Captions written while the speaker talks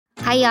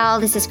Hi, y'all.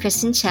 This is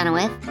Kristen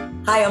Chenoweth.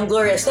 Hi, I'm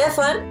Gloria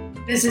Stefan.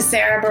 This is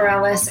Sarah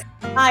Bareilles.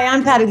 Hi,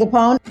 I'm Patti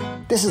LuPone.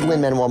 This is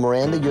Lin-Manuel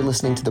Miranda. You're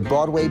listening to the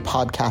Broadway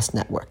Podcast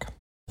Network.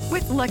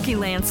 With Lucky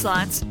Land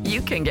Slots,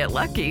 you can get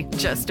lucky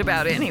just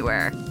about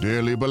anywhere.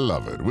 Dearly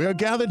beloved, we are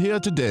gathered here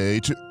today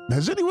to...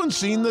 Has anyone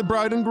seen the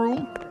bride and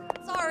groom?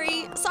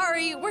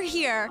 Sorry, we're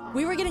here.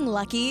 We were getting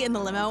lucky in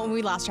the limo and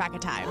we lost track of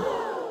time.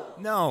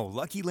 No,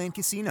 Lucky Land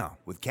Casino,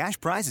 with cash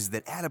prizes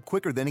that add up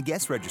quicker than a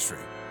guest registry.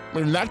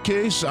 In that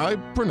case, I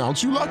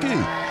pronounce you lucky.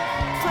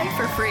 Play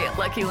for free at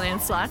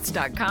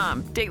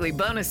LuckyLandSlots.com. Daily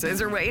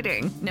bonuses are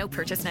waiting. No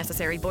purchase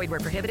necessary. Void where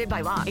prohibited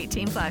by law.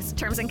 18+.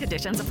 Terms and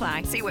conditions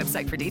apply. See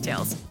website for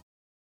details.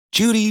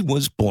 Judy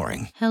was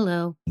boring.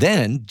 Hello.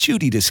 Then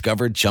Judy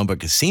discovered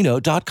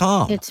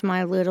ChumbaCasino.com. It's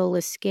my little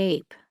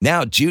escape.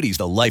 Now Judy's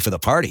the life of the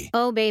party.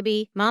 Oh,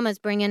 baby, mama's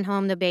bringing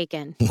home the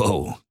bacon.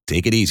 Whoa,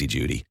 take it easy,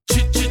 Judy.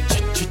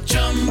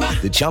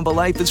 The Chumba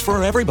life is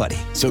for everybody.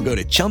 So go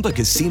to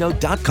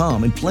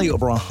ChumbaCasino.com and play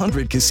over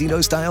 100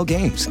 casino-style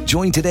games.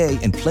 Join today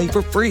and play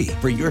for free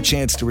for your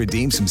chance to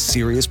redeem some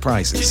serious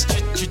prizes.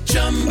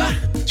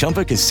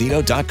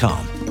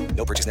 ChumbaCasino.com.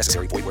 No purchase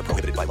necessary. Void where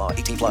prohibited by law.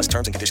 18+.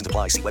 Terms and conditions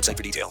apply. See website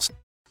for details.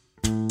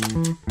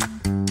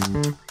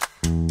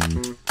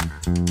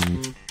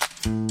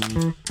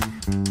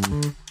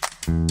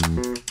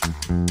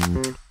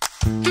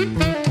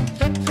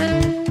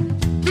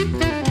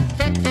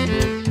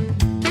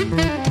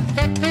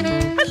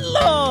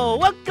 Hello,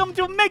 welcome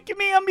to Make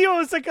Me a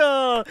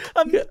Musical,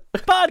 a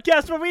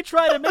podcast where we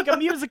try to make a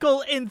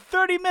musical in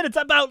 30 minutes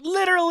about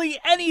literally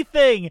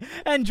anything.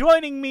 And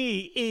joining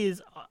me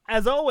is,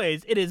 as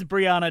always, it is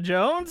Brianna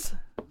Jones.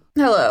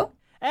 Hello.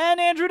 And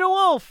Andrew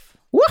DeWolf.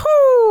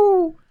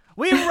 Woohoo!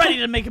 We're ready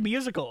to make a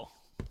musical.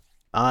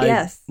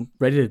 Yes.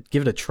 Ready to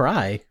give it a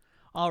try.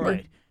 All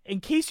right. In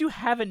case you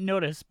haven't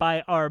noticed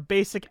by our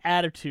basic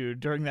attitude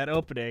during that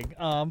opening,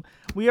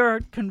 we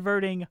are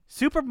converting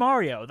Super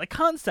Mario, the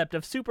concept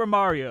of Super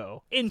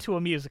Mario, into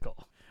a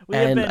musical.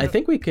 I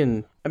think we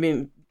can,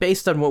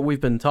 based on what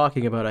we've been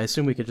talking about, I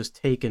assume we could just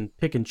take and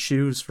pick and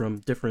choose from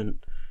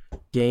different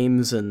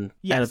games and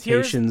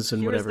adaptations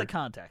and whatever. Here's the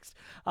context.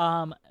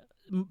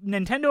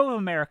 Nintendo of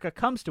America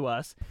comes to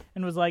us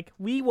and was like,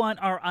 we want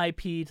our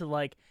IP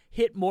to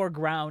hit more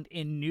ground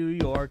in New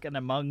York and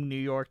among New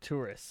York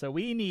tourists. So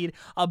we need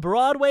a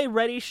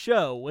Broadway-ready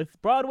show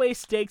with Broadway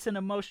stakes and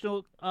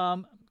emotional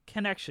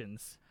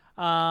connections.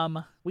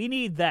 We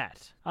need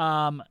that.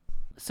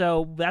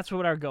 So that's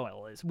what our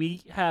goal is.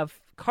 We have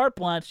carte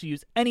blanche to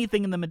use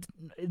anything in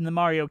the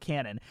Mario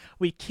canon.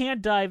 We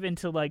can't dive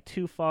into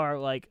too far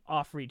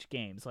off-reach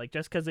games.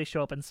 Just because they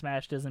show up in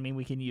Smash doesn't mean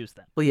we can use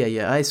them. Well,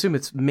 yeah. I assume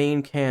it's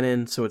main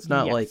canon, so it's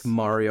not like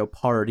Mario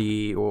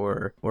Party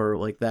or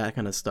that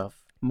kind of stuff.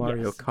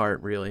 Mario Kart,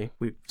 really.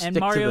 And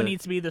Mario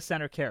needs to be the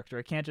center character.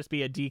 It can't just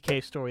be a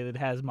DK story that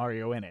has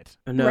Mario in it.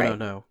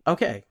 No.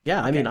 Okay,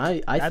 yeah.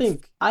 Okay. I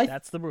think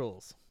that's the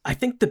rules. I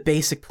think the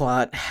basic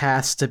plot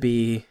has to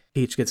be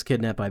Peach gets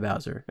kidnapped by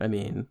Bowser.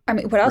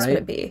 What else would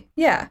it be?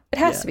 Yeah, it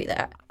has to be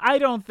that. I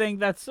don't think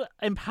that's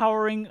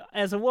empowering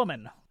as a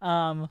woman.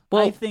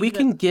 We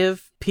can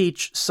give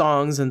Peach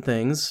songs and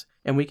things,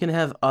 and we can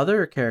have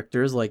other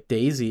characters like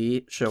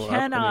Daisy show up.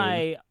 Can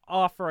I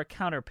offer a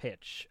counter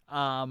pitch?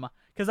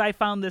 Because I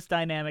found this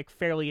dynamic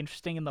fairly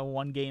interesting in the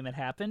one game it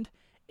happened.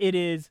 It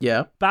is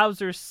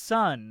Bowser's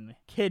son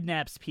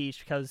kidnaps Peach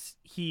because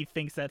he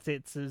thinks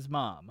it's his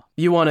mom.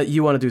 You want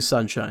to do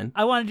Sunshine?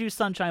 I want to do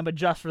Sunshine, but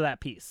just for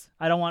that piece.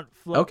 I don't want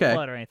Flood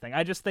or anything.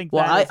 I just think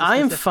I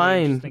am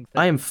fine.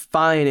 I am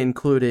fine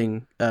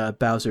including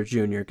Bowser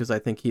Jr. because I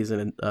think he's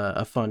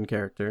a fun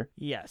character.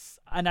 Yes,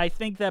 and I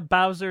think that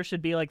Bowser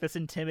should be this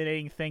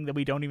intimidating thing that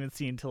we don't even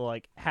see until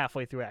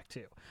halfway through Act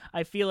 2.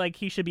 I feel like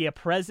he should be a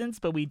presence,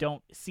 but we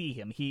don't see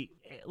him.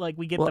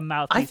 We get the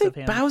mouthpiece of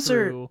him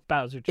through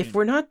Bowser Jr.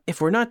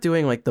 If we're not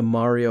doing the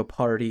Mario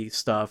Party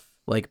stuff,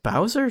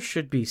 Bowser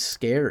should be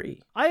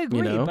scary. I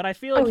agree, but I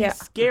feel he's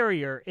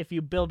scarier if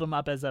you build him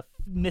up as a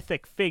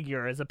mythic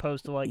figure as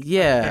opposed to a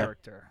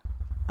character.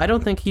 I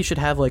don't think he should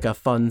have a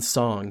fun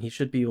song. He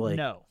should be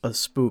a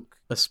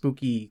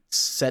spooky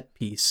set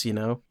piece,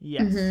 Yes.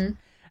 Mm-hmm.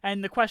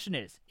 And the question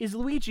is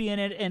Luigi in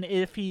it? And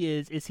if he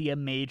is he a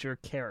major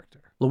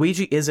character?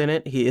 Luigi is in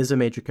it. He is a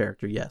major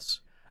character, yes.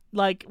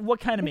 What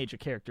kind of major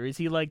character? Is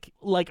he like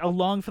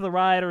along for the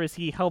ride, or is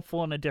he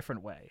helpful in a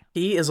different way?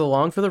 He is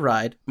along for the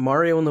ride.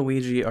 Mario and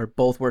Luigi are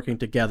both working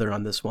together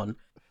on this one.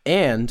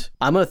 And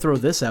I'm going to throw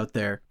this out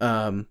there.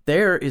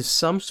 There is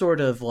some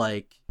sort of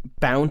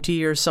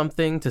bounty or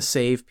something to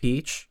save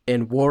Peach,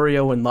 and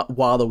Wario and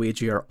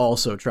Waluigi are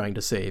also trying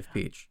to save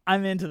Peach.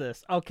 I'm into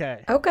this.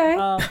 Okay.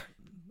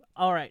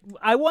 All right.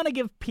 I want to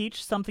give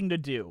Peach something to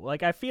do.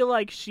 I feel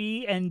like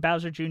she and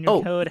Bowser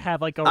Jr. could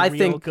have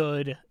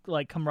good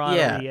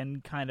camaraderie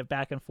and kind of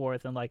back and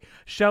forth and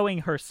showing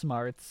her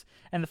smarts,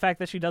 and the fact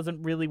that she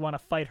doesn't really want to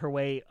fight her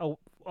way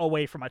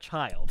away from a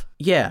child.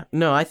 Yeah,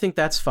 no, I think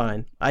that's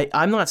fine.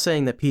 I'm not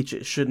saying that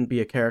Peach shouldn't be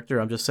a character.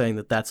 I'm just saying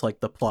that that's like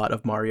the plot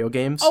of Mario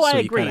games. Oh, so I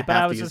agree, but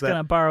I was just going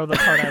to borrow the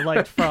part I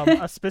liked from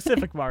a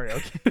specific Mario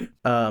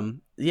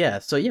game. Yeah,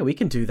 so yeah, we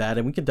can do that,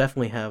 and we can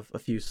definitely have a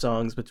few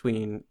songs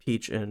between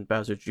Peach and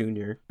Bowser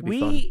Jr.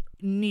 We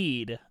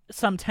need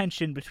some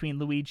tension between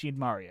Luigi and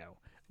Mario,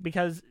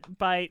 because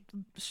by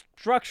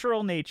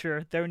structural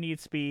nature, there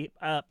needs to be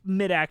a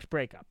mid-act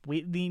breakup.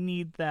 We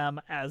need them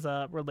as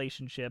a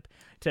relationship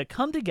to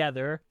come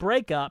together,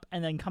 break up,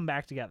 and then come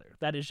back together.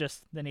 That is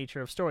just the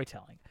nature of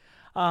storytelling.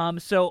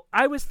 So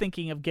I was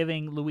thinking of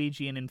giving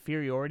Luigi an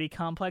inferiority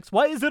complex.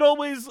 Why is it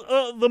always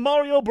the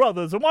Mario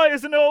Brothers? And why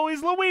isn't it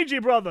always Luigi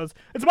Brothers?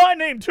 It's my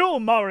name too,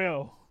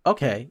 Mario.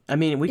 Okay, I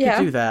mean, we could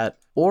do that,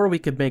 or we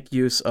could make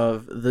use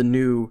of the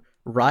new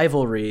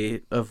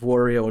rivalry of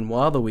Wario and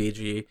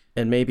Waluigi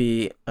and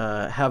maybe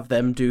have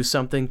them do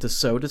something to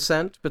sow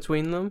dissent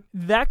between them.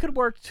 That could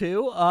work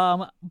too.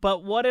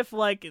 But what if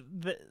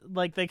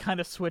they kind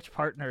of switch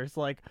partners?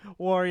 Like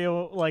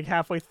Wario, like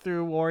halfway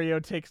through,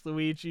 Wario takes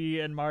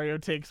Luigi and Mario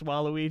takes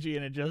Waluigi,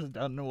 and it just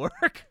doesn't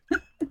work.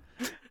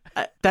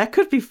 That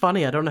could be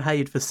funny. I don't know how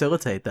you'd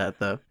facilitate that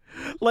though.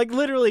 Like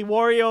literally,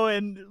 Wario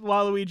and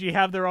Waluigi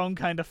have their own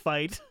kind of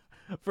fight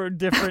for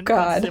different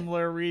but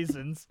similar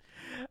reasons.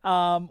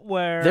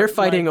 Where they're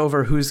fighting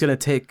over who's going to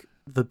take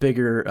the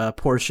bigger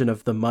portion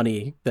of the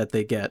money that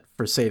they get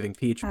for saving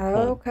Peach.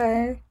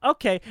 Okay.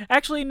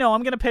 Actually, no,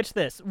 I'm going to pitch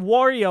this.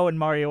 Wario and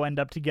Mario end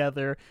up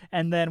together,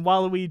 and then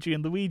Waluigi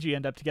and Luigi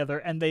end up together,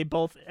 and they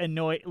both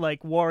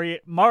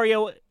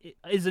Mario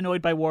is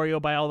annoyed by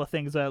Wario by all the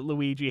things that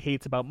Luigi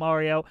hates about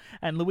Mario,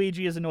 and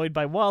Luigi is annoyed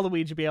by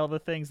Waluigi by all the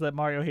things that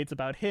Mario hates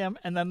about him,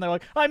 and then they're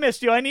like, I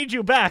missed you, I need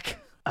you back.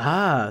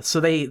 So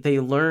they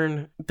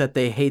learn that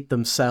they hate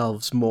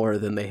themselves more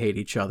than they hate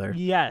each other.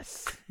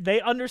 Yes. They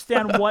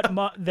understand what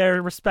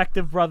their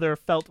respective brother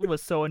felt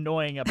was so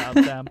annoying about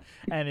them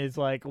and is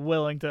like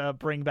willing to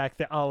bring back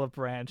the olive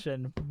branch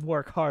and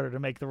work harder to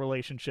make the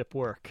relationship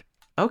work.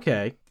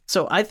 Okay.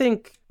 So I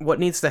think what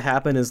needs to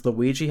happen is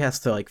Luigi has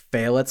to like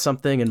fail at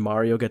something and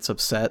Mario gets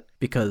upset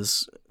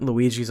because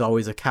Luigi's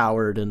always a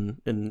coward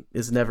and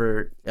is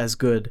never as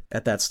good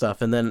at that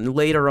stuff. And then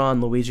later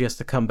on, Luigi has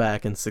to come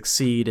back and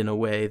succeed in a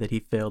way that he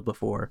failed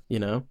before, you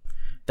know?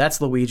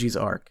 That's Luigi's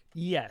arc.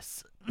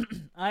 Yes,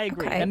 I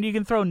agree. Okay. And you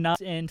can throw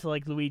nuts into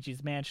like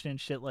Luigi's Mansion and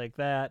shit like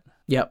that.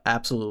 Yep,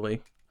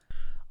 absolutely.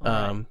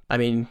 Right. I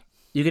mean...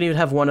 You can even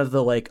have one of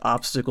the like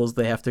obstacles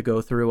they have to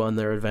go through on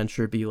their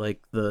adventure be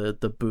like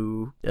the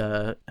Boo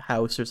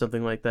house or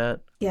something like that.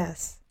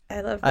 Yes,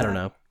 I love that. I don't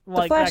know.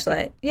 The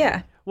flashlight,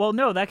 yeah. Well,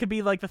 no, that could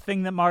be like the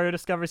thing that Mario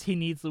discovers he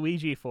needs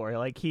Luigi for.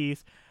 Like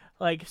he's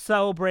like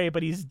so brave,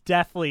 but he's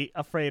deathly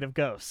afraid of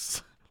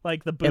ghosts.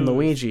 Like the Boo. And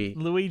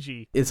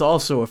Luigi is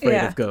also afraid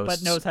of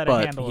ghosts, but knows how to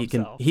handle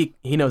himself. He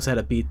knows how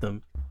to beat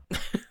them.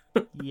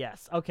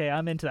 Yes. Okay,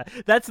 I'm into that.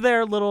 That's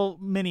their little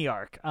mini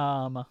arc.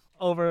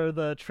 Over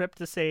the trip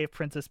to save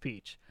Princess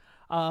Peach.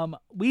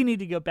 We need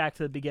to go back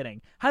to the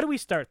beginning. How do we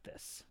start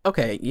this?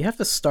 Okay, you have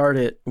to start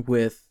it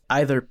with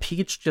either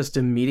Peach just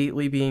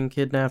immediately being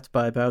kidnapped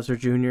by Bowser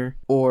Jr.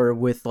 or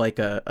with like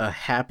a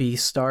happy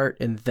start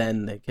and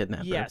then they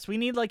kidnap her. Yes, we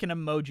need like an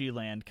Emoji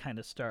Land kind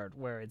of start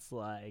where it's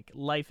like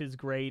life is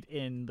great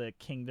in the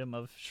kingdom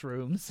of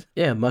shrooms.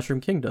 Yeah,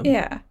 Mushroom Kingdom.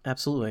 Yeah.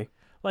 Absolutely.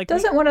 Like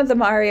Doesn't one of the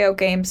Mario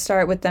games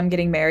start with them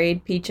getting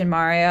married, Peach and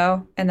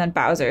Mario, and then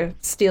Bowser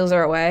steals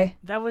her away?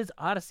 That was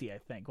Odyssey, I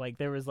think. Like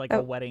there was like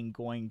a wedding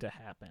going to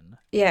happen.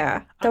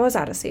 Yeah, that was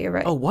Odyssey, you're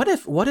right. Oh, what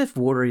if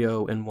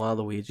Wario and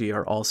Waluigi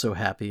are also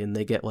happy and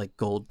they get like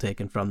gold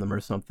taken from them or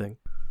something?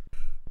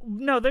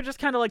 No, they're just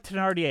kind of like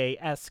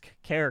Thenardier-esque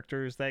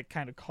characters that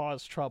kind of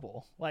cause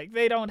trouble. Like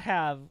they don't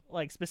have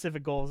like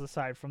specific goals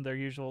aside from their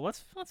usual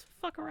let's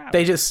fuck around.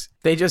 They just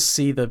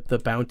see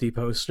the bounty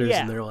posters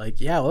and they're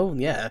like, yeah, oh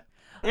yeah.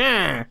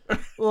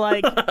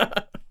 Like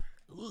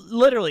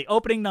literally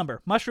opening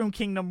number, Mushroom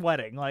Kingdom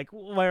wedding, like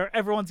where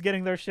everyone's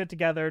getting their shit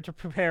together to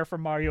prepare for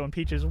Mario and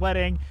Peach's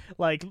wedding.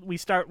 Like we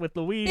start with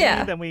Luigi,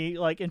 then we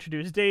like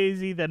introduce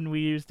Daisy, then we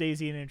use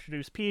Daisy and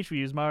introduce Peach, we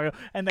use Mario,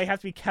 and they have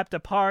to be kept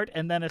apart.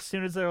 And then as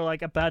soon as they're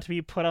like about to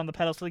be put on the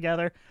pedestal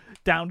together,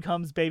 down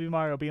comes baby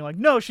Mario being like,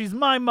 no, she's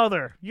my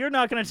mother, you're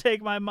not gonna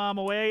take my mom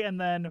away. And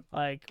then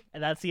like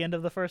that's the end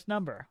of the first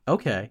number.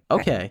 Okay.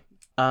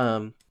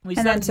 We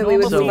start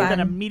normalcy, then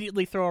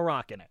immediately throw a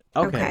rock in it.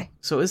 Okay.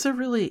 So is there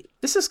really...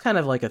 This is kind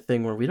of like a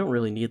thing where we don't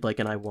really need like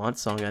an I Want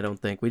song, I don't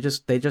think.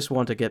 They just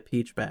want to get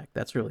Peach back.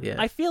 That's really it.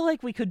 I feel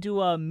like we could do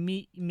a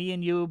me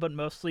and you, but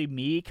mostly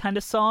me kind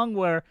of song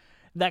where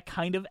that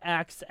kind of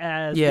acts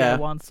as the I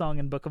Want song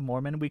in Book of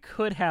Mormon. We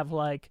could have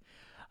like...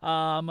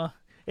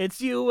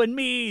 it's you and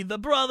me, the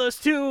brothers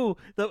too,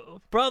 the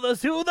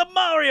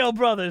Mario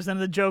Brothers. And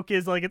the joke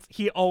is like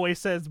he always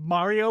says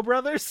Mario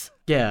Brothers.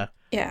 Yeah.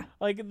 Yeah.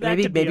 Like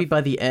that maybe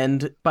by the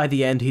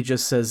end he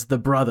just says the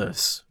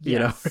brothers, you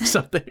know, or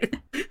something.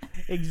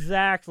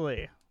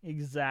 Exactly.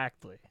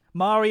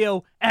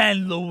 Mario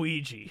and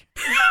Luigi.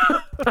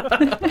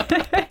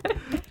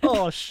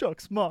 Oh,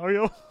 shucks,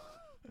 Mario.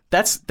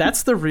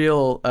 That's the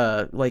real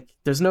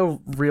there's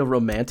no real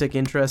romantic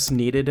interest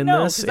needed in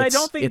No, this. 'cause I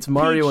don't think it's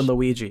Mario Peach- and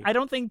Luigi. I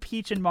don't think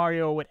Peach and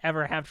Mario would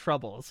ever have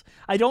troubles.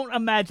 I don't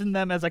imagine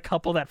them as a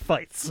couple that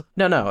fights.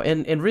 No,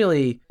 and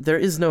really there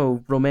is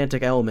no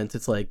romantic element.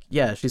 It's like,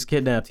 yeah, she's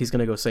kidnapped, he's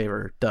gonna go save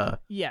her. Duh.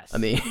 Yes. I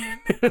mean,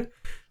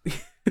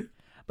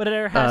 but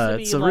there has to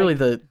be so like, really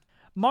the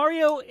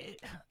Mario,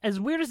 as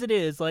weird as it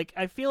is, like,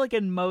 I feel like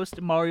in most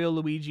Mario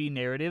Luigi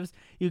narratives,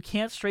 you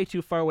can't stray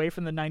too far away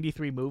from the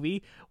 93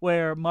 movie,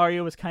 where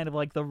Mario is kind of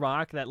like the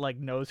rock that, like,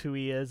 knows who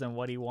he is and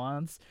what he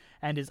wants,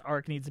 and his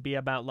arc needs to be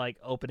about, like,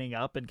 opening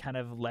up and kind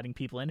of letting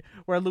people in,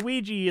 where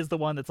Luigi is the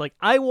one that's like,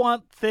 I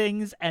want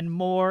things and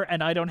more,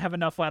 and I don't have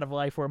enough out of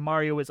life, where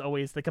Mario is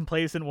always the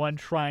complacent one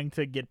trying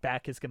to get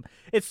back his...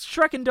 It's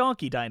Shrek and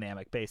Donkey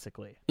dynamic,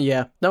 basically.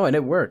 Yeah. No, and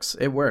it works.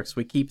 It works.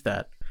 We keep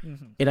that.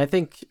 Mm-hmm. And I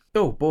think,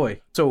 oh boy,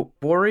 so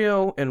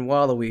Wario and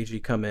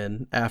Waluigi come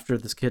in after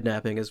this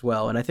kidnapping as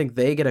well, and I think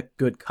they get a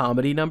good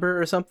comedy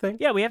number or something.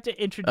 Yeah, we have to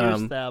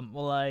introduce them,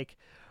 like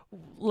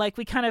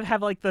we kind of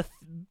have like the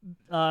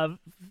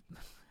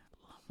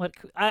what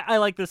I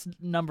like this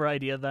number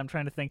idea that I'm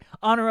trying to think.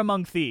 Honor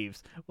Among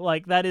Thieves,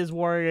 like that is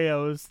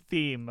Wario's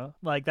theme,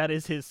 like that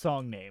is his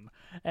song name,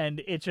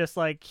 and it's just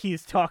like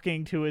he's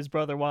talking to his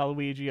brother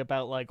Waluigi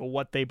about like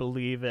what they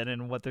believe in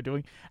and what they're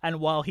doing, and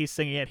while he's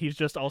singing it, he's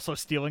just also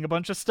stealing a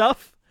bunch of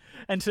stuff.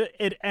 And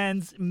it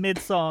ends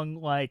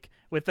mid-song, like,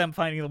 with them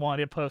finding the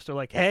wanted poster,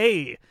 like,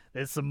 hey,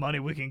 there's some money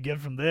we can get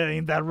from there.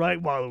 Ain't that right,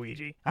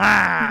 Waluigi?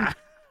 Ah!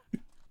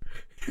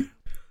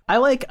 I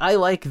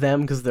like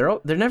them because they're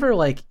never,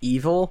 like,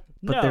 evil,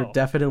 but they're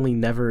definitely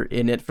never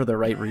in it for the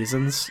right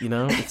reasons, you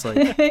know? It's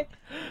like...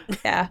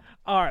 Yeah.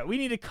 All right, we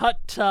need to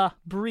cut to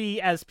Bree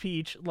as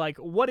Peach. Like,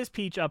 what is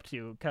Peach up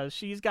to? Because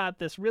she's got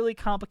this really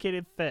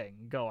complicated thing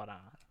going on.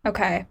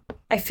 Okay.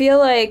 I feel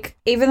like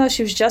even though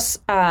she was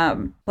just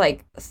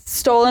like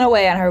stolen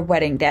away on her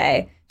wedding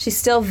day, she's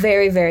still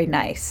very, very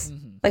nice.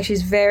 Mm-hmm. Like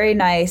she's very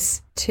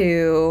nice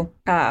to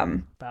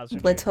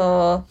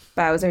little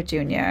Bowser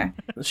Jr.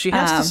 She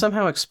has to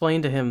somehow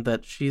explain to him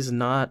that she's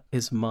not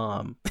his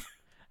mom.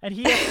 And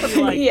he has to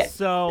be like,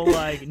 so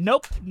like,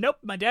 nope,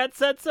 my dad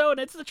said so and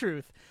it's the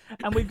truth.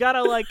 And we've got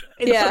to like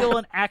instill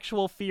an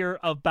actual fear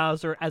of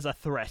Bowser as a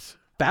threat.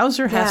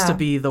 Bowser has to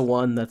be the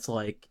one that's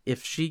like,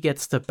 if she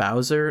gets to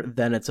Bowser,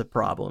 then it's a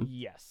problem.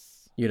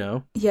 Yes. You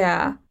know?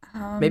 Yeah.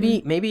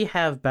 Maybe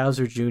have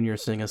Bowser Jr.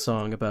 sing a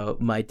song about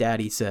My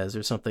Daddy Says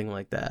or something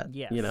like that.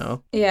 Yes. You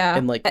know? Yeah.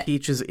 And like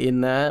Peach is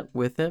in that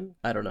with him.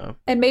 I don't know.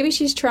 And maybe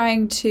she's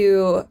trying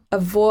to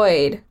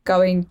avoid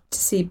going to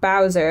see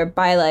Bowser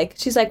by like,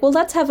 she's like, well,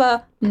 let's have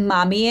a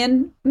Mommy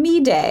and Me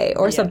day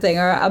or something,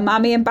 or a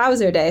Mommy and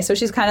Bowser day. So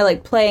she's kind of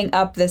like playing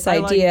up this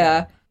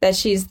idea that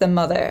she's the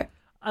mother.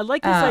 I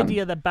like this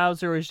idea that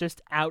Bowser is just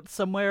out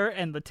somewhere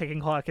and the ticking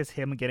clock is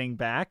him getting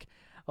back,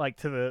 like,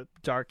 to the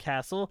Dark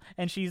Castle.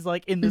 And she's,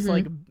 like, in this,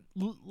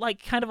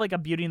 like kind of like a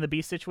Beauty and the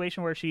Beast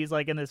situation where she's,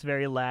 like, in this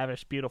very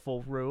lavish,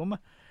 beautiful room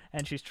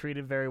and she's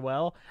treated very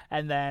well.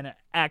 And then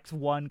Act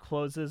 1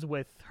 closes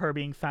with her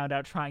being found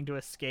out trying to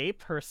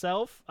escape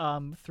herself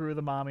through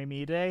the Mommy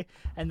Me Day.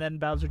 And then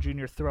Bowser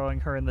Jr. throwing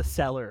her in the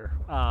cellar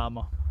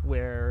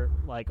where,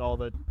 like, all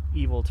the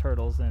evil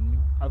turtles and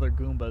other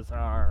Goombas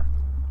are.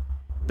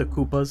 The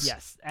Koopas.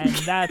 Yes, and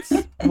that's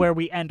where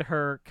we end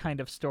her kind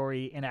of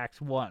story in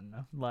Act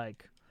 1.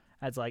 Like,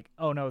 as like,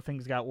 oh no,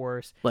 things got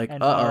worse. Like,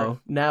 and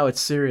now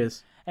it's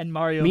serious. And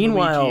Mario and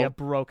Luigi have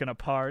broken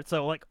apart.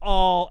 So, like,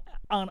 on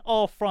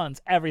all fronts,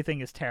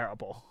 everything is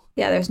terrible.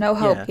 Yeah, there's no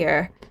hope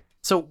here.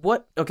 So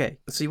what? Okay,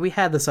 see, we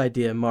had this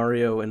idea: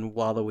 Mario and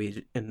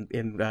Waluigi and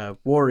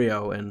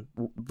Wario and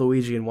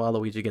Luigi and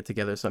Waluigi get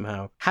together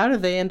somehow. How do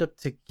they end up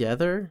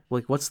together?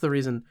 Like, what's the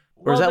reason?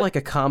 Or is that like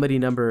a comedy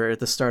number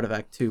at the start of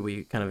Act 2?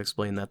 We kind of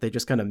explain that they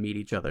just kind of meet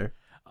each other.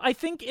 I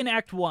think in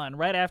Act 1,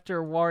 right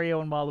after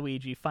Wario and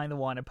Waluigi find the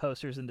wanted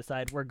posters and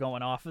decide we're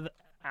going off of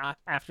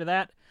after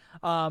that,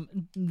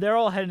 they're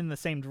all heading in the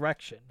same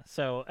direction.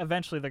 So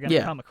eventually they're going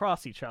to come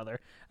across each other,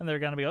 and they're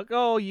going to be like,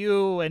 oh,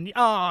 you, and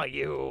oh,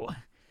 you.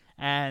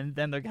 And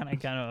then they're going to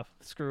kind of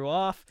screw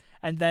off.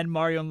 And then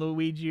Mario and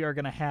Luigi are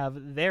going to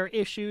have their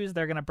issues.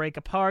 They're going to break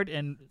apart,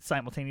 and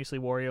simultaneously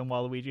Wario and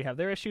Waluigi have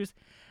their issues.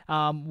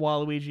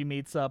 Waluigi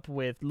meets up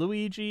with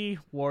Luigi.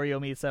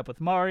 Wario meets up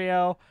with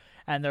Mario.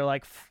 And they're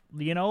like,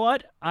 you know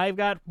what?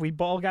 We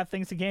all got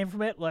things to gain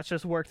from it. Let's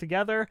just work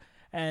together.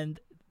 And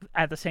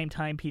at the same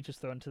time, Peach is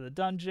thrown into the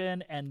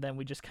dungeon. And then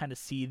we just kind of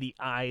see the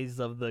eyes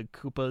of the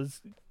Koopas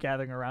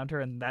gathering around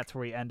her. And that's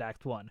where we end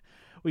Act 1.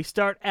 We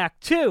start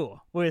Act 2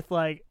 with,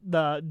 like,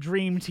 the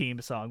Dream Team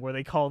song, where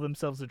they call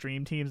themselves the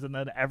Dream Teams, and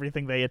then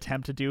everything they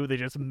attempt to do, they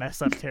just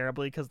mess up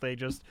terribly because they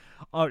just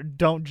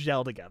don't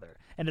gel together.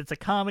 And it's a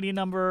comedy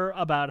number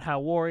about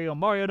how Wario and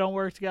Mario don't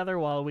work together,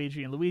 while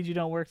Luigi and Luigi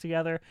don't work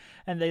together,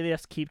 and they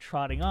just keep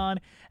trotting on.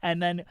 And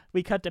then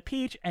we cut to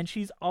Peach, and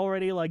she's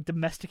already, like,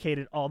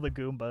 domesticated all the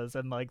Goombas,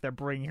 and, like, they're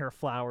bringing her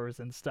flowers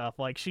and stuff.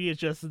 Like, she is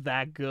just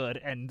that good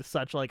and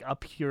such, like, a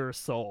pure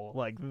soul.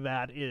 Like,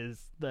 that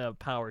is the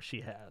power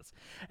she has.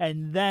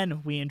 And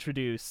then we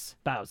introduce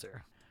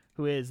Bowser,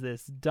 who is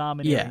this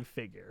domineering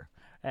figure.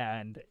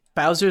 And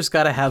Bowser's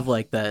got to have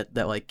like that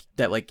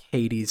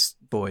Hades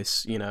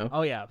voice, you know?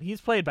 Oh yeah,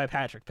 he's played by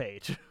Patrick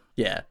Page.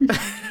 Yeah.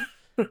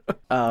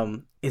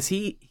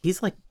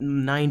 He's like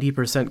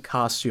 90%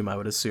 costume, I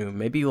would assume.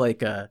 Maybe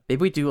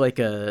we do like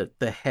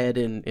the head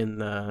in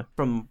the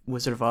from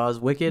Wizard of Oz,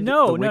 Wicked.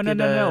 No.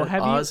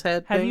 Have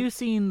Thing? you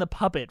seen the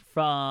puppet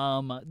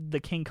from the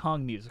King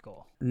Kong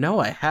musical? No,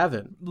 I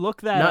haven't.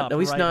 Look that up. At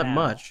least right not now.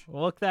 much.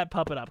 Look that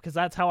puppet up, because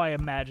that's how I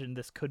imagine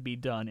this could be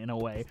done in a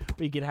way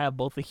where you could have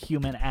both a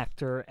human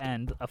actor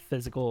and a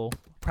physical,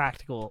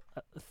 practical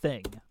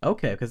thing.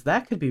 Okay, because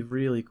that could be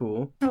really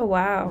cool. Oh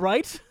wow!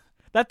 Right?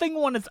 That thing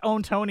won its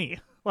own Tony.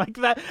 Like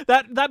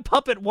that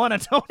puppet won a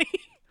Tony.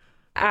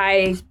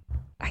 I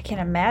can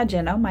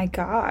imagine. Oh my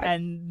god.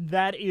 And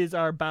that is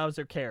our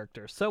Bowser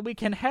character. So we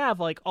can have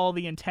like all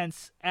the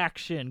intense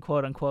action,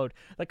 quote unquote,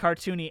 the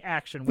cartoony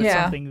action with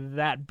something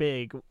that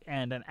big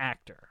and an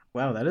actor.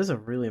 Wow, that is a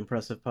really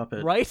impressive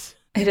puppet. Right?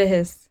 It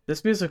is.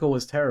 This musical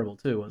was terrible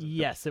too, wasn't it?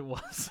 Yes, it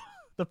was.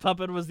 The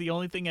puppet was the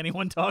only thing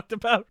anyone talked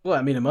about. Well,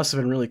 I mean, it must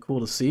have been really cool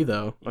to see,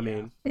 though. I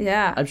mean,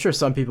 yeah. I'm sure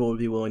some people would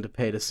be willing to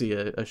pay to see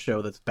a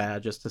show that's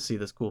bad just to see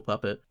this cool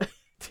puppet.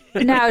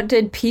 Now,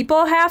 did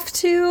people have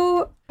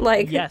to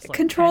yes,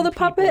 control the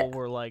puppet? People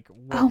were like,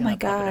 oh my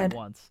god! At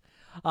once.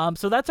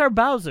 So that's our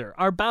Bowser.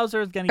 Our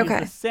Bowser is going to use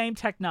the same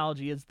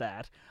technology as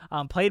that,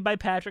 played by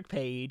Patrick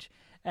Page,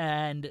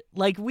 and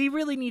like we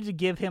really need to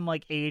give him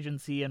like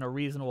agency and a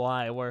reason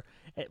why. Where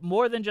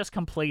more than just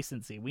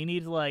complacency, we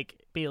need to like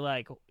be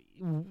like,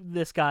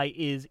 this guy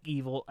is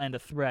evil and a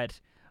threat,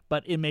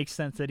 but it makes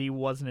sense that he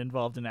wasn't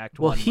involved in Act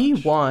 1. Well, he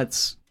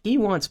wants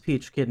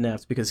Peach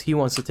kidnapped because he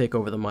wants to take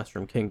over the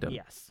Mushroom Kingdom.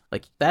 Yes.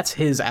 Like, that's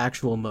his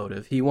actual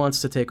motive. He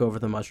wants to take over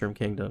the Mushroom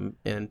Kingdom,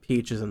 and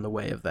Peach is in the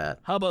way of that.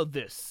 How about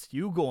this?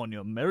 You go on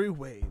your merry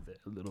way there,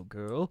 little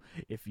girl.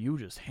 If you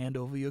just hand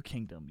over your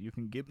kingdom, you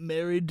can get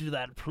married to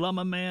that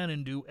plumber man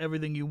and do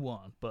everything you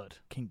want, but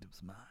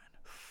kingdom's mine.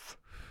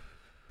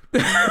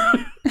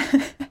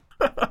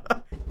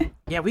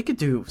 Yeah, we could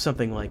do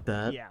something like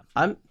that. Yeah.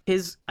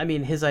 His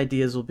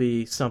ideas will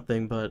be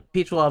something, but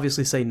Peach will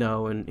obviously say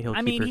no, and he'll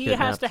keep her he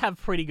kidnapped. has to have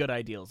pretty good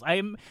ideals.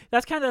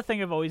 That's kind of the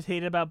thing I've always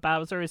hated about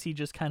Bowser, is he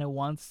just kind of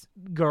wants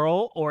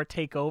girl or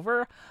take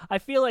over. I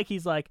feel like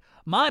he's like,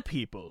 my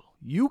people,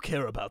 you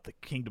care about the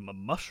kingdom of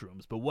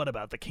mushrooms, but what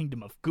about the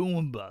kingdom of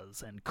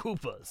Goombas and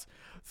Koopas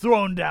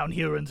thrown down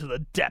here into the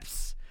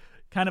depths?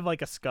 Kind of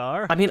like a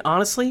Scar. I mean,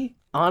 honestly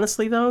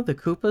though, the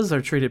Koopas are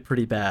treated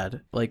pretty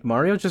bad. Like,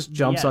 Mario just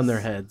jumps on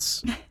their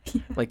heads.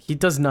 Like, he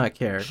does not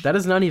care. That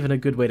is not even a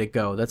good way to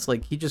go. That's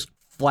like, he just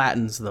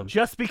flattens them.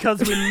 Just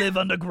because we live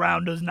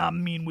underground does not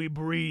mean we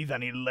breathe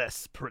any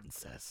less,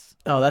 princess.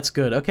 Oh, that's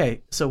good.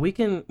 Okay, so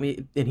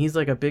and he's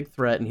like a big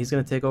threat, and he's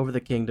going to take over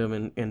the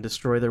kingdom and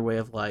destroy their way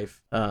of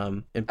life.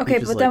 And okay,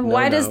 Peach is but like, then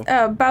why no.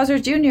 does Bowser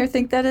Jr.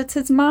 think that it's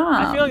his mom?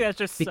 I feel like that's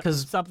just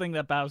because something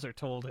that Bowser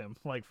told him,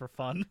 like, for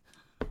fun.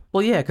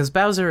 Well, yeah, because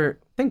I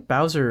think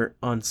Bowser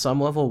on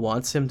some level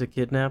wants him to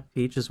kidnap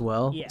Peach as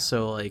well. Yeah.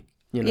 So, like,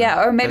 you know.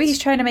 Yeah, or maybe he's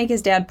trying to make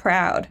his dad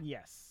proud.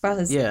 Yes.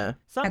 Yeah.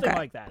 Something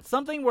like that.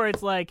 Something where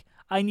it's like,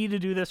 I need to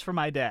do this for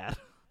my dad.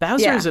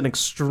 Bowser is an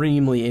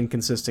extremely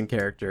inconsistent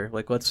character.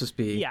 Like, let's just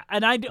be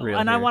and I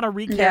want to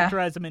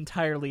recharacterize him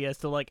entirely as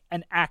to like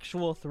an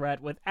actual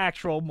threat with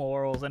actual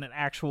morals and an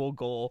actual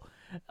goal,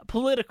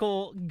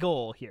 political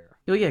goal here.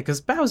 Well, yeah,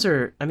 because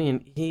Bowser, I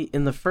mean, he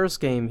in the first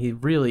game he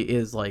really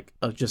is like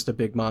just a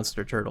big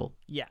monster turtle.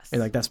 Yes,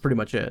 and like that's pretty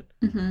much it.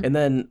 Mm-hmm. And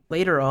then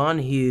later on,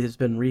 he has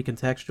been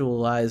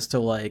recontextualized to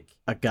like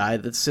a guy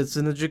that sits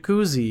in the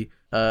jacuzzi,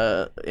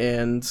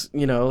 and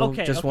you know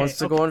wants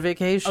to go on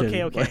vacation.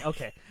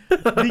 Okay.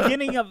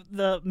 Beginning of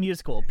the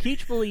musical,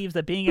 Peach believes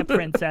that being a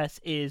princess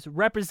is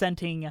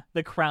representing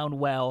the crown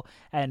well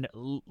and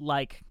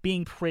like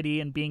being pretty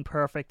and being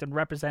perfect and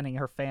representing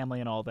her family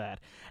and all that.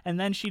 And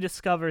then she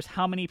discovers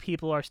how many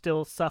people are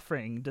still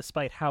suffering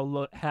despite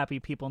how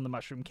happy people in the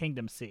Mushroom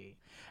Kingdom see.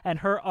 And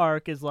her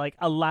arc is like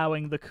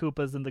allowing the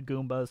Koopas and the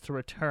Goombas to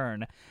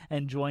return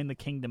and join the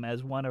kingdom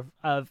as one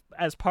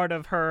as part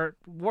of her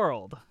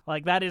world.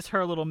 Like that is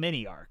her little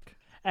mini arc.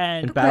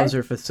 And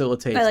Bowser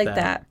facilitates that. I like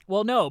that.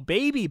 Well, no,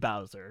 baby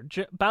Bowser.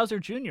 Bowser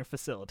Jr.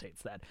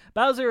 facilitates that.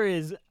 Bowser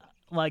is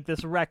like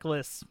this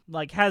reckless,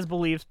 like has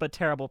beliefs but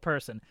terrible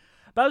person.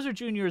 Bowser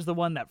Jr. is the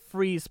one that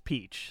frees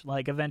Peach,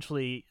 like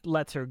eventually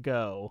lets her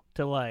go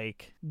to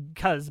like,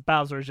 because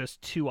Bowser is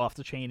just too off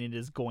the chain and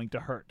is going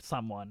to hurt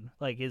someone.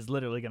 Like is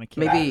literally going to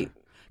kill her.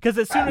 Because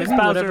as soon as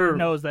Bowser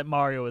knows that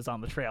Mario is on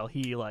the trail,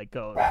 he like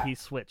he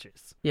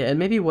switches. Yeah, and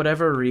maybe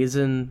whatever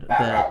reason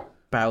that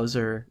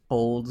Bowser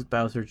told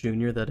Bowser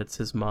Jr. that it's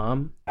his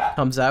mom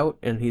comes out,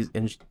 and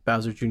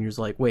Bowser Jr.'s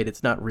like, wait,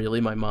 it's not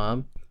really my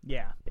mom.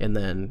 Yeah. And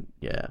then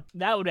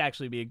that would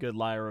actually be a good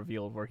liar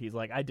reveal where he's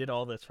like, I did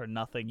all this for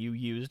nothing. You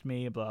used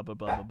me. Blah blah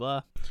blah blah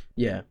blah.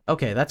 Yeah.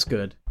 Okay, that's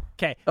good.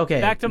 Okay. Okay.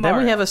 Back to then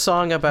Mario. we have a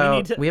song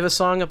about to- we have a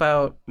song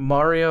about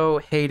Mario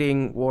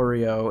hating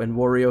Wario and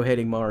Wario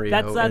hating Mario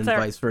That's and our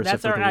vice versa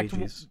that's for our the Act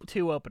Luigi's.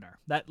 2 opener.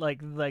 That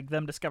like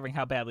them discovering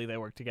how badly they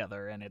work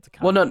together, and it's a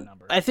Well, common no,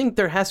 number. I think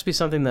there has to be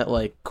something that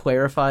like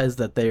clarifies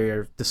that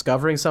they're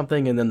discovering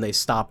something and then they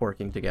stop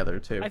working together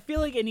too. I feel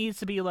like it needs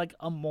to be like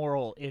a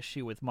moral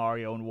issue with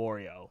Mario and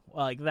Wario.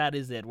 Like that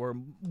is it, where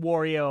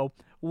Wario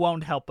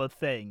won't help a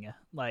thing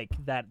like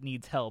that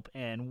needs help,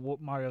 and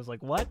Mario's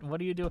like, "What? What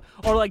do you do?"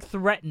 Or like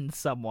threatens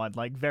someone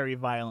like very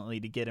violently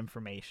to get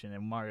information,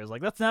 and Mario's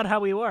like, "That's not how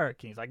we work."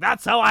 And he's like,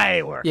 "That's how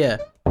I work." Yeah.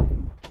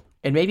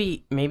 And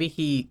maybe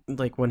he,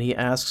 like, when he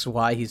asks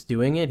why he's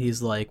doing it,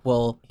 he's like,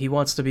 well, he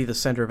wants to be the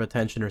center of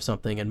attention or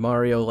something, and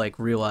Mario, like,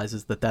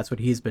 realizes that that's what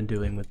he's been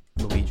doing with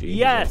Luigi. He's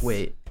Yes! like,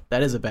 wait,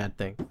 that is a bad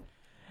thing.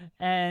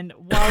 And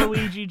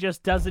Waluigi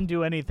just doesn't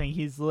do anything.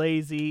 He's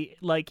lazy.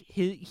 Like,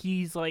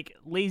 he's, like,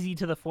 lazy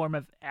to the form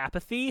of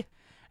apathy.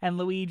 And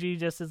Luigi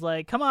just is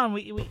like, come on,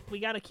 we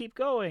gotta keep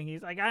going.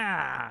 He's like,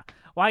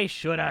 why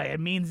should I? It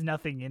means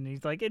nothing. And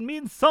he's like, it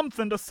means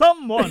something to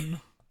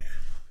someone.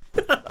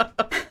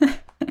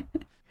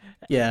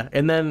 Yeah,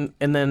 and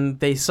then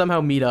they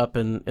somehow meet up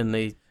and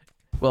they,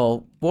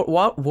 well,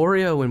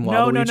 Wario and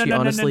Waluigi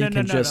honestly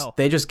can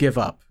they just give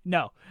up.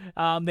 No,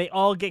 they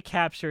all get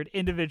captured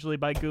individually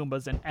by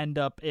Goombas and end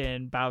up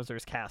in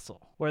Bowser's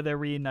castle, where they're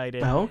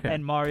reunited. Oh, okay.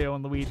 And Mario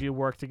and Luigi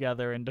work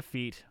together and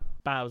defeat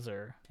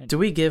Bowser. Do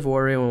we give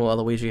Wario and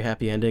Waluigi a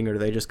happy ending, or do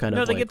they just kind of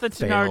No, they like, get the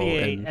fail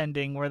Thenardier and...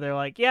 ending where they're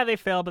like, yeah, they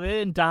failed, but they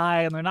didn't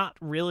die, and they're not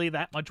really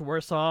that much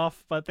worse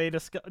off. But they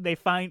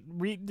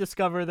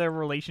rediscover their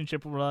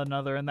relationship with one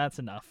another, and that's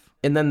enough.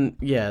 And then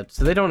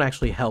so they don't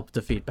actually help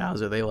defeat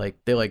Bowser. They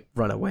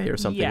run away or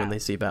something when they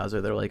see Bowser.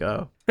 They're like,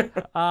 oh.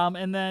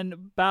 And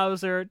then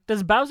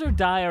does Bowser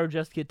die or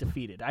just get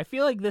defeated? I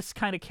feel like this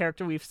kind of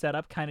character we've set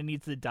up kind of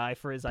needs to die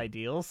for his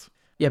ideals.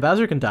 Yeah,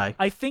 Bowser can die.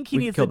 I think he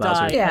needs to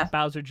die at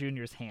Bowser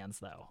Jr.'s hands,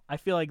 though. I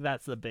feel like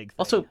that's the big thing.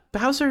 Also,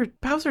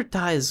 Bowser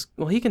dies.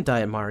 Well, he can die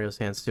at Mario's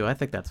hands too. I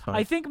think that's fine.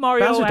 I think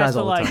Mario Bowser has dies to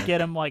all the like time.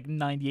 get him like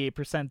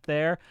 98%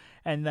 there,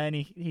 and then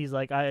he's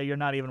like, "You're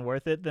not even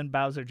worth it." Then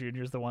Bowser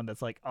Jr. is the one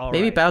that's like, "All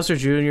Maybe right." Bowser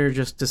Jr.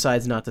 just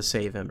decides not to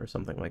save him or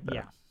something like that.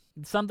 Yeah.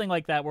 Something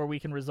like that where we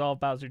can resolve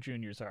Bowser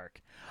Jr.'s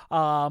arc.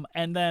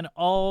 And then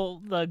all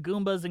the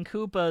Goombas and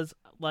Koopas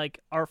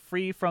like are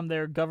free from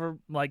their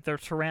their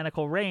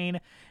tyrannical reign,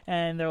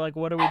 and they're like,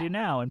 what do we do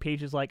now? And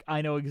Peach is like,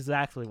 I know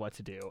exactly what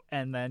to do.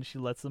 And then she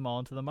lets them all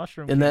into the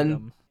Mushroom And Kingdom.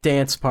 then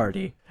dance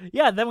party.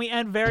 Yeah, then we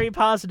end very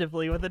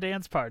positively with a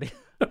dance party.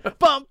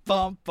 Bum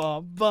bum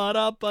bum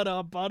ba-da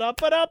ba-da ba-da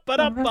ba-da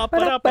ba-da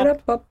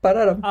ba-da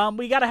ba-da.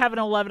 We gotta have an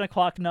 11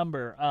 o'clock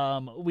number.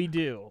 We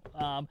do.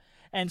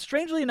 And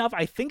strangely enough,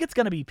 I think it's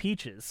gonna be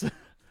Peach's.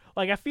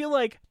 Like, I feel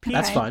like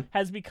Peach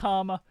has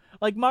become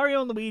like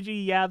Mario and Luigi.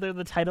 Yeah, they're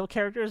the title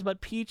characters,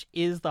 but Peach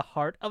is the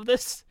heart of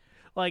this.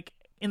 Like,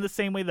 in the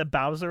same way that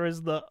Bowser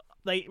is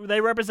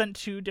they represent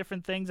two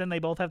different things, and they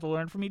both have to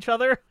learn from each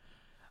other.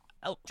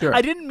 Sure.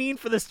 I didn't mean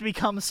for this to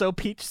become so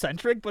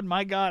Peach-centric, but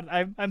my God,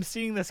 I'm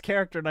seeing this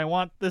character, and I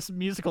want this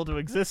musical to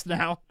exist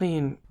now. I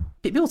mean,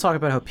 people talk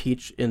about how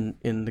Peach in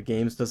the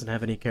games doesn't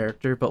have any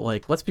character, but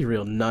like, let's be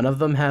real, none of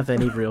them have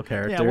any real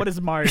character. Yeah, what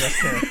is Mario's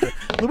character?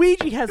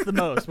 Luigi has the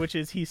most, which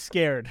is he's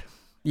scared.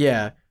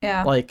 Yeah.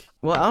 Yeah. Like,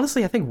 well,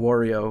 honestly, I think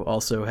Wario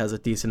also has a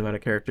decent amount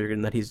of character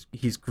in that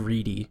he's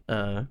greedy.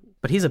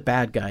 But he's a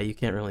bad guy. You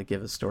can't really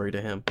give a story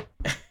to him.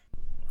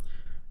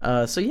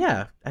 So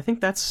yeah, I think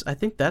that's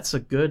a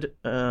good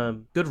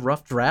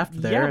rough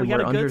draft there. Yeah, we got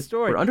and a good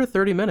story. We're under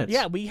 30 minutes.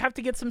 Yeah, we have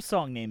to get some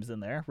song names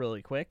in there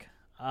really quick.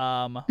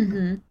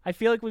 I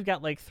feel like we've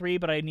got like 3,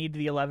 but I need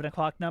the 11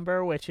 o'clock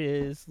number, which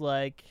is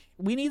like,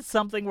 we need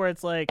something where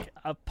it's like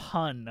a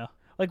pun.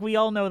 Like, we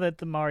all know that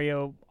the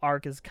Mario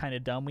arc is kind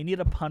of dumb. We need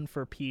a pun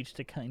for Peach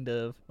to kind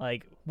of,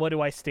 like, what do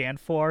I stand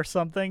for or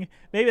something?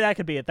 Maybe that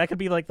could be it. That could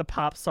be, like, the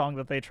pop song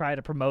that they try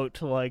to promote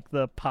to, like,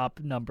 the pop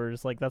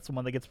numbers. Like, that's the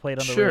one that gets played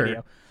on the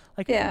radio.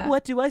 Like,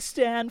 what do I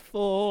stand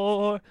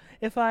for?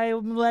 If I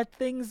let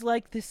things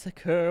like this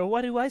occur,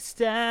 what do I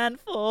stand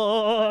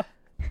for?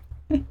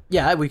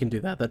 Yeah, we can do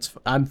that.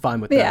 I'm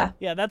fine with that.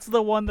 Yeah, that's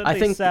the one that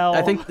they sell.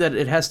 I think that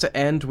it has to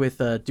end with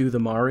 "Do the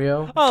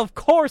Mario." Oh, of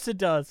course it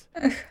does.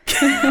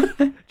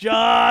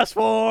 Just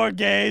for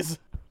gays.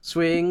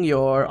 Swing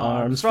your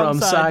arms from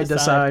side to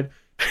side.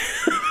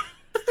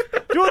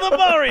 Do the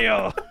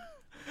Mario.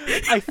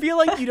 I feel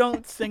like you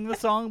don't sing the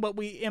song, but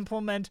we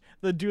implement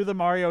the Do the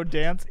Mario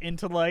dance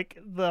into like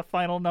the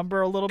final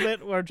number a little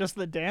bit, or just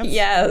the dance.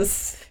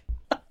 Yes.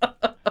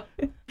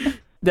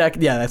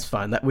 Yeah, that's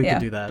fine. That we can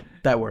do that.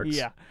 That works.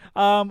 Yeah.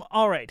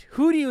 All right.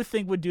 Who do you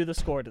think would do the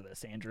score to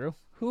this, Andrew?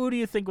 Who do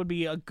you think would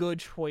be a good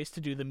choice to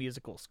do the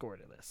musical score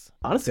to this?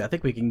 Honestly, I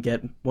think we can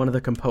get one of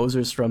the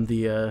composers from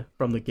the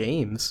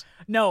games.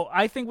 No,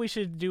 I think we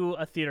should do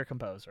a theater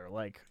composer.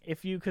 Like,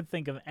 if you could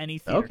think of any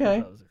theater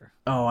composer.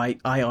 Oh,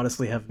 I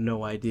honestly have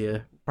no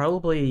idea.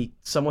 Probably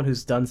someone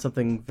who's done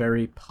something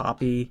very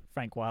poppy.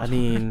 Frank Wells. I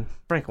mean,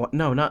 Frank.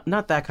 No,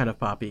 not that kind of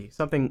poppy.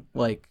 Something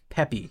like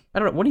peppy. I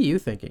don't know. What are you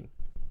thinking?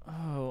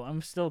 Oh,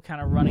 I'm still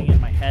kind of running in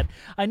my head.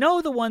 I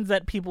know the ones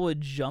that people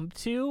would jump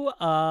to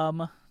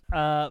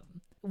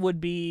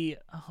would be,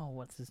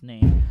 what's his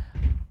name?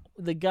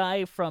 The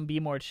guy from Be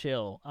More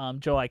Chill,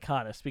 Joe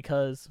Iconis,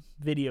 because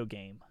video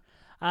game.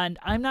 And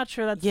I'm not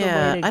sure that's the way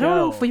to go. I don't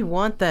know if we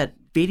want that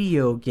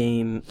video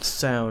game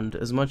sound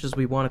as much as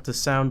we want it to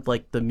sound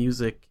like the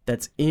music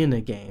that's in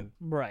a game.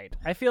 Right.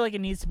 I feel like it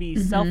needs to be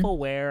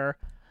self-aware,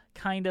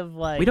 kind of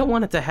like... We don't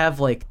want it to have,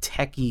 like,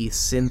 techie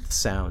synth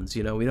sounds,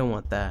 you know? We don't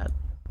want that.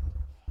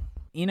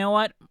 You know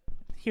what?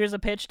 Here's a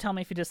pitch. Tell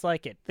me if you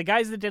dislike it. The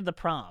guys that did The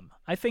Prom,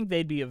 I think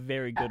they'd be a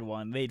very good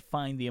one. They'd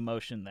find the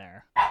emotion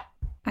there.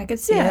 I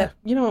could see Yeah, it.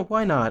 you know,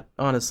 why not?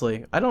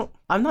 Honestly,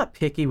 I'm not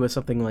picky with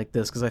something like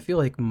this because I feel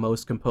like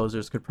most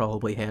composers could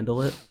probably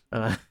handle it.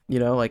 You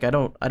know, like I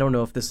don't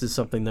know if this is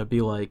something that'd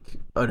be like,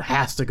 oh, it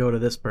has to go to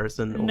this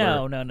person. Or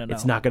No.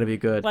 It's not going to be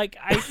good. Like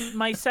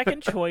my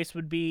second choice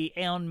would be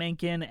Alan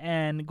Menken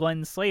and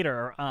Glenn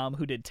Slater,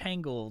 who did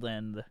Tangled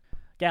and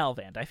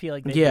Galvant. I feel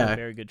like they did a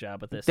very good job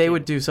with this. They too.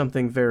 would do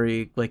something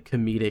very like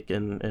comedic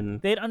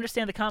and they'd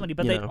understand the comedy,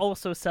 but they'd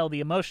also sell the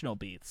emotional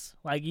beats.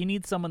 Like you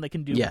need someone that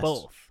can do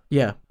both.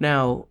 Yeah.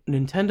 Now,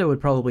 Nintendo would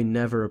probably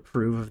never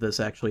approve of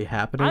this actually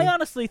happening. I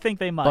honestly think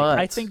they might.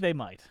 I think they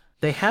might.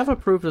 They have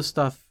approved of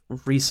stuff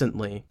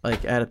recently,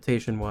 like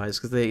adaptation-wise,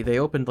 because they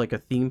opened like a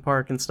theme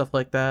park and stuff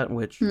like that,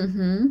 which,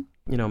 you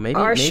know, maybe...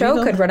 Our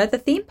show could run at the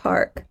theme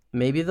park.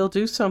 Maybe they'll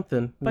do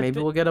something.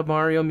 Maybe we'll get a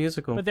Mario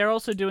musical. But they're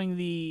also doing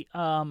the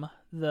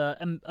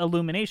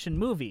Illumination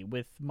movie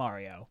with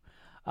Mario.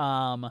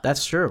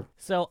 That's true.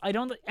 So I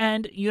don't,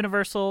 and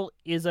Universal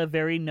is a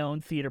very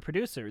known theater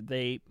producer.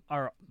 They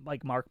are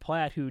like Mark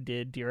Platt, who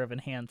did Dear Evan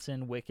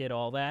Hansen, Wicked,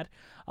 all that.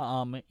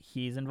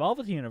 He's involved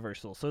with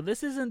Universal. So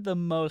this isn't the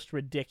most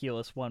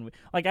ridiculous one.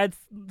 Like I'd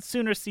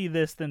sooner see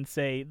this than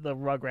say the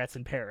Rugrats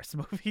in Paris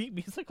movie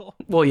musical.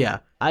 Well, yeah.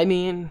 I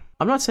mean,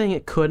 I'm not saying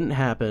it couldn't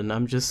happen.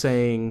 I'm just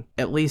saying,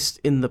 at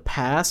least in the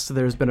past,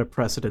 there's been a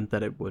precedent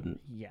that it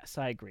wouldn't. Yes,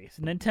 I agree.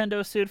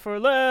 Nintendo sued for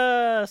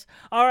less.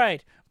 All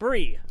right,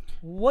 Bree.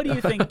 What do you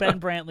think Ben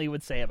Brantley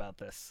would say about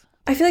this?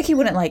 I feel like he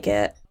wouldn't like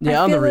it.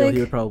 Yeah, on the real, he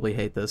would probably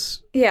hate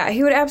this. Yeah,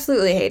 he would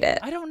absolutely hate it.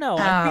 I don't know.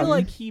 I feel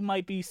like he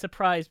might be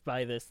surprised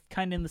by this,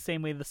 kind of in the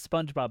same way the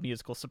SpongeBob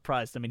musical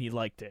surprised him and he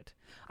liked it.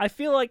 I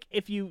feel like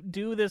if you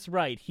do this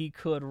right, he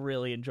could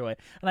really enjoy it.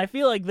 And I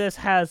feel like this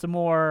has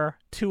more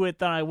to it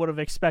than I would have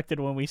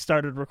expected when we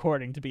started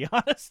recording, to be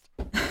honest.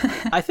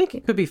 I think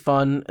it could be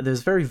fun.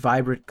 There's very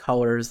vibrant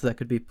colors that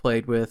could be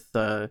played with.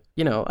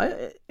 You know,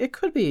 it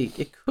could be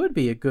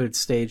a good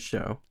stage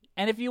show.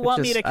 And if you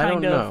want me to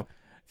kind of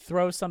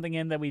throw something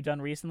in that we've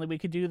done recently, we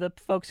could do the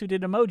folks who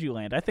did Emoji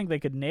Land. I think they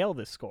could nail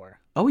this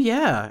score. Oh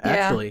yeah,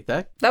 actually.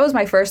 That was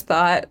my first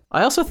thought.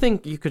 I also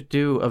think you could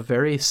do a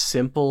very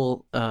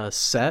simple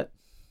set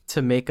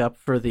to make up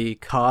for the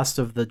cost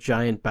of the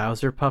giant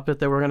Bowser puppet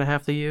that we're going to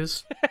have to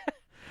use.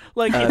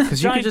 Like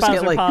it's you could just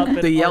Bowser get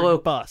like the yellow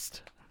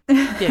bust.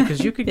 Yeah,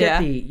 because you could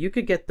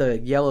get the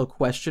yellow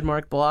question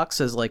mark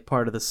blocks as like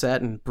part of the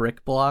set and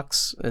brick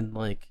blocks, and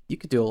like you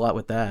could do a lot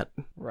with that.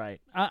 Right.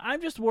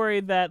 I'm just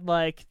worried that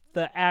like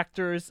the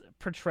actors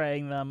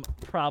portraying them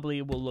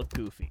probably will look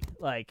goofy,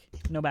 like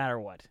no matter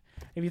what.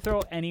 If you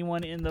throw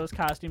anyone in those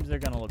costumes, they're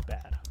gonna look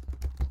bad.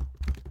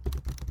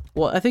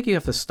 Well, I think you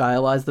have to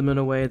stylize them in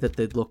a way that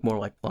they'd look more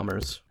like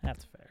plumbers.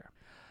 That's fair.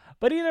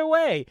 But either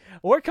way,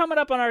 we're coming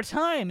up on our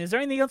time. Is there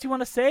anything else you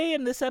want to say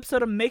in this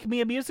episode of Make Me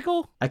a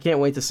Musical? I can't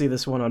wait to see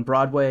this one on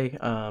Broadway.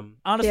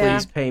 Honestly,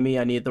 please pay me.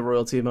 I need the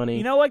royalty money.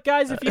 You know what,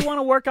 guys? If you want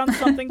to work on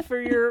something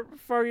for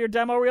your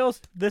demo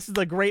reels, this is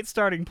a great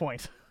starting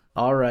point.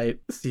 All right.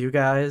 See you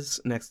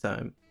guys next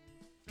time.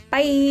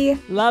 Bye.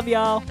 Love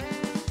y'all.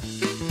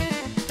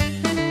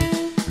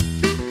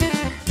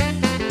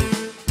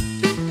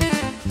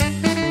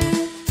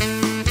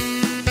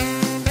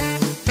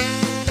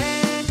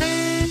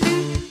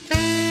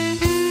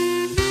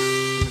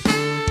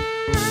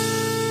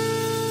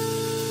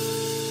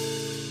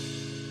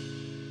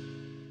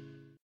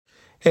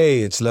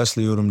 Hey, it's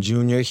Leslie Odom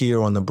Jr. here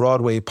on the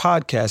Broadway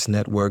Podcast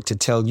Network to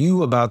tell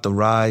you about the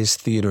Rise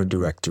Theater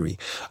Directory,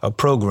 a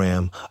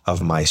program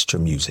of Maestro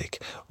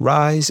Music.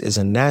 Rise is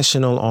a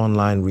national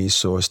online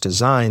resource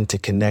designed to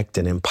connect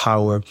and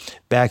empower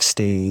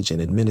backstage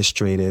and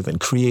administrative and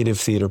creative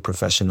theater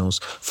professionals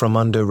from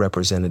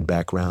underrepresented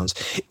backgrounds.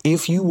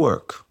 If you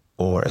work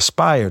or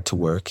aspire to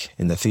work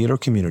in the theater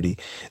community,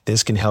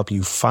 this can help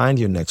you find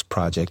your next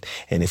project.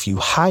 And if you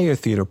hire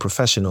theater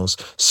professionals,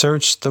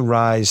 search the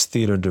Rise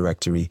Theater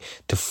Directory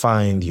to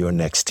find your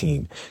next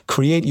team.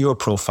 Create your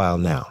profile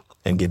now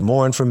and get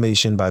more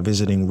information by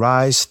visiting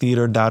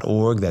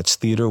risetheater.org. That's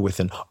theater with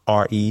an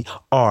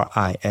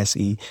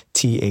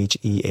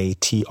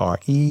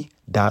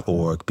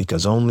RERISETHEATRE.org,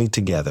 because only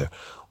together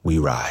we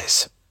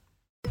rise.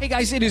 Hey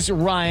guys, it is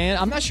Ryan.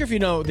 I'm not sure if you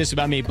know this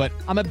about me, but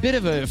I'm a bit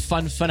of a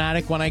fun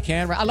fanatic when I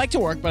can. I like to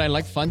work, but I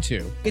like fun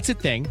too. It's a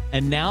thing.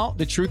 And now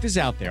the truth is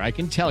out there. I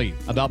can tell you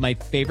about my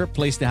favorite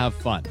place to have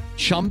fun.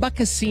 Chumba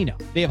Casino.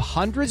 They have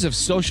hundreds of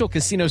social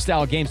casino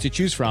style games to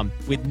choose from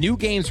with new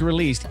games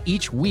released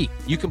each week.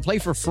 You can play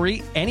for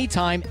free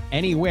anytime,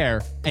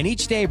 anywhere. And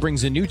each day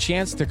brings a new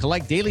chance to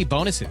collect daily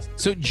bonuses.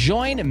 So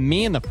join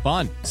me in the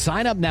fun.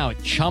 Sign up now at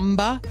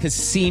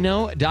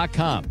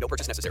ChumbaCasino.com. No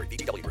purchase necessary.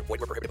 VGW Group. Void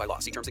where prohibited by law.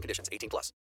 See terms and conditions. 18+.